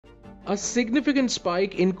A significant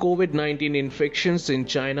spike in COVID-19 infections in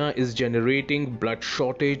China is generating blood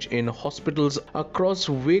shortage in hospitals across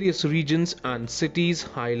various regions and cities,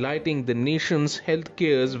 highlighting the nation's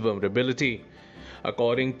healthcare's vulnerability.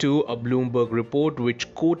 According to a Bloomberg report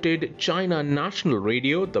which quoted China National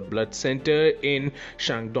Radio, the blood center in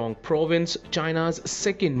Shandong province, China's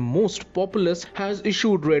second most populous, has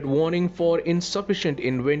issued red warning for insufficient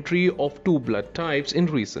inventory of two blood types in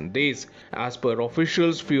recent days. As per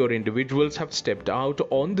officials, fewer individuals have stepped out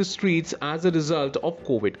on the streets as a result of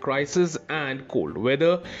COVID crisis, and cold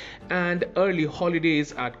weather and early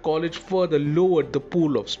holidays at college further lowered the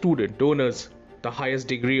pool of student donors. The highest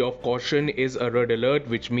degree of caution is a red alert,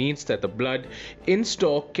 which means that the blood in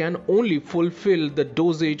stock can only fulfill the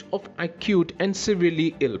dosage of acute and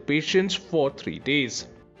severely ill patients for 3 days.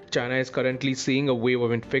 China is currently seeing a wave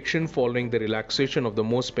of infection following the relaxation of the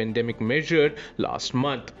most pandemic measure last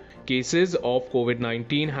month. Cases of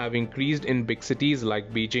COVID-19 have increased in big cities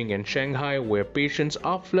like Beijing and Shanghai, where patients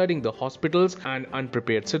are flooding the hospitals and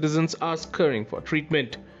unprepared citizens are scurrying for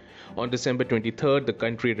treatment. On December 23rd, the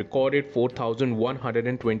country recorded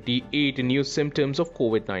 4,128 new symptoms of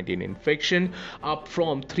COVID-19 infection, up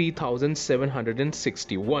from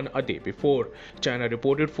 3,761 a day before. China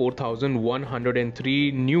reported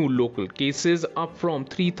 4,103 new local cases, up from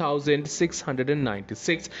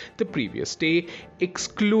 3,696 the previous day,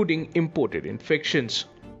 excluding imported infections.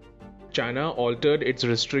 China altered its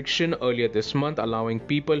restriction earlier this month, allowing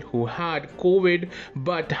people who had COVID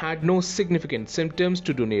but had no significant symptoms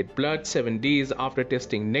to donate blood 7 days after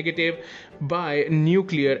testing negative by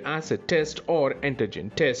nucleic acid test or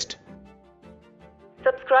antigen test.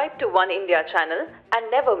 Subscribe to Oneindia channel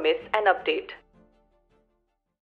and never miss an update.